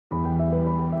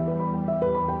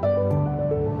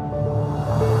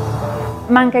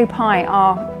Mango Pie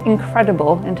are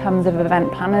incredible in terms of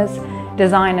event planners,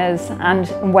 designers, and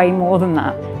way more than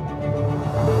that.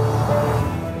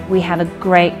 We have a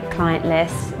great client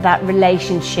list. That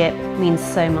relationship means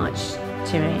so much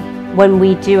to me. When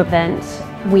we do events,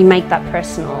 we make that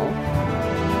personal.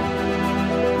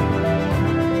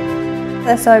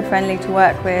 They're so friendly to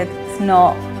work with. It's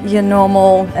not your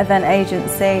normal event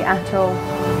agency at all.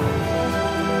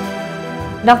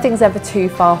 Nothing's ever too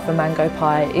far for Mango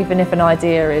Pie, even if an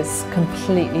idea is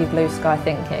completely blue sky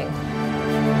thinking.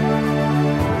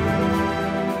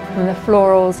 From the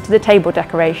florals to the table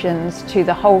decorations to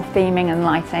the whole theming and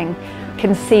lighting, you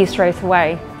can see straight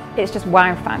away. It's just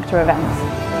wow factor events.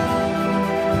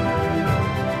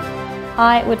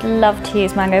 I would love to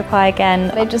use Mango Pie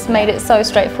again. They just made it so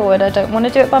straightforward. I don't want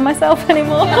to do it by myself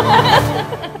anymore.